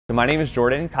So my name is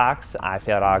Jordan Cox. I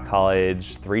failed out of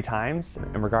college 3 times.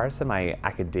 In regards to my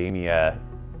academia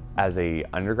as an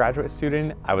undergraduate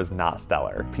student, I was not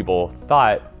stellar. People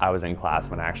thought I was in class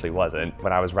when I actually wasn't.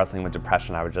 When I was wrestling with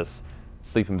depression, I would just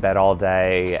sleep in bed all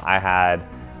day. I had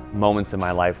moments in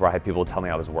my life where I had people tell me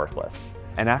I was worthless.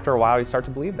 And after a while, you start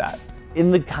to believe that. In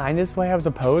the kindest way, I was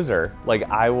a poser. Like,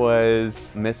 I was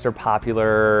Mr.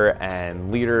 Popular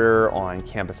and leader on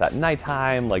campus at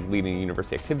nighttime, like leading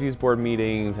university activities board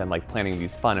meetings and like planning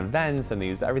these fun events and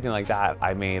everything like that.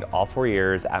 I made all 4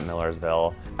 years at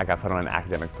Millersville. I got put on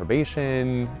academic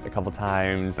probation a couple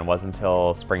times. It wasn't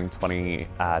until spring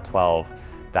 2012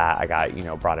 that I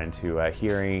got, brought into a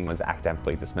hearing, was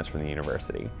academically dismissed from the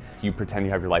university. You pretend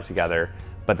you have your life together,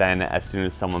 but then as soon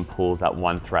as someone pulls that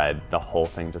one thread, the whole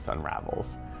thing just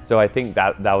unravels. So I think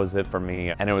that was it for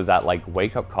me. And it was that like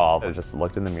wake-up call. I just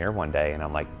looked in the mirror one day and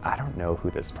I'm like, I don't know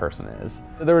who this person is.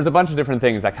 There was a bunch of different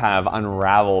things that kind of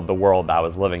unraveled the world that I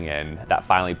was living in that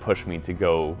finally pushed me to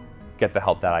go get the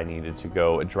help that I needed to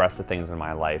go address the things in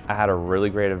my life. I had a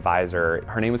really great advisor.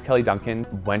 Her name was Kelly Duncan.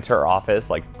 Went to her office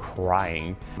like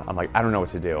crying. I'm like, I don't know what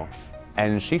to do.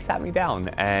 And she sat me down,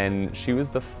 and she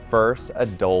was the first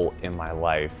adult in my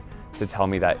life to tell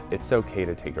me that it's okay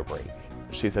to take a break.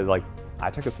 She said, like, I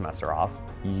took a semester off.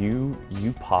 You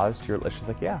paused your, she's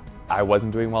like, yeah. I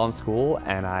wasn't doing well in school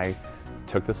and I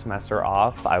took the semester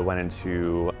off. I went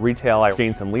into retail. I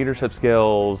gained some leadership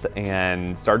skills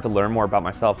and started to learn more about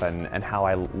myself and how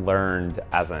I learned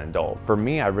as an adult. For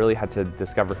me, I really had to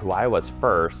discover who I was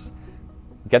first,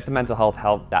 get the mental health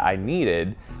help that I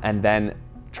needed, and then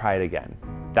try it again.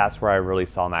 That's where I really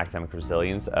saw my academic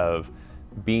resilience of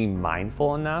being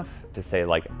mindful enough to say,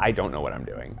 like, I don't know what I'm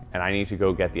doing and I need to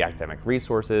go get the academic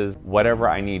resources, whatever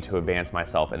I need to advance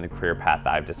myself in the career path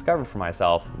that I've discovered for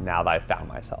myself now that I've found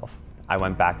myself. I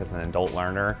went back as an adult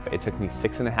learner. It took me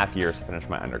 6.5 years to finish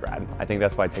my undergrad. I think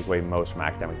that's what I take away most from my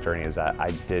academic journey is that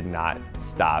I did not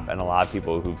stop. And a lot of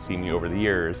people who've seen me over the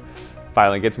years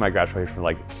finally get to my graduation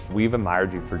like, we've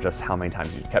admired you for just how many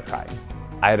times you kept trying.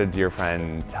 I had a dear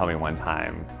friend tell me one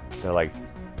time, they're like,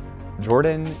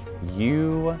 Jordan,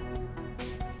 you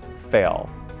fail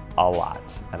a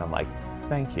lot. And I'm like,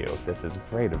 thank you, this is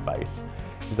great advice.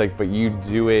 He's like, but you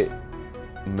do it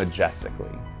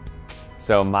majestically.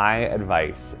 So my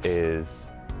advice is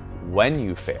when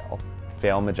you fail,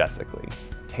 fail majestically.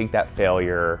 Take that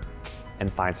failure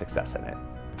and find success in it.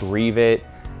 Grieve it,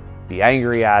 be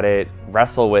angry at it,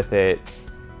 wrestle with it,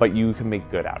 but you can make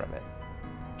good out of it.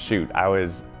 Shoot, I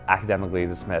was academically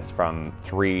dismissed from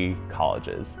 3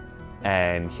 colleges,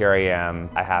 and here I am,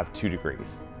 I have 2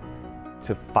 degrees.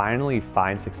 To finally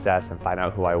find success and find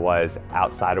out who I was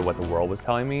outside of what the world was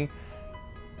telling me,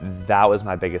 that was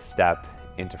my biggest step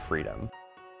into freedom.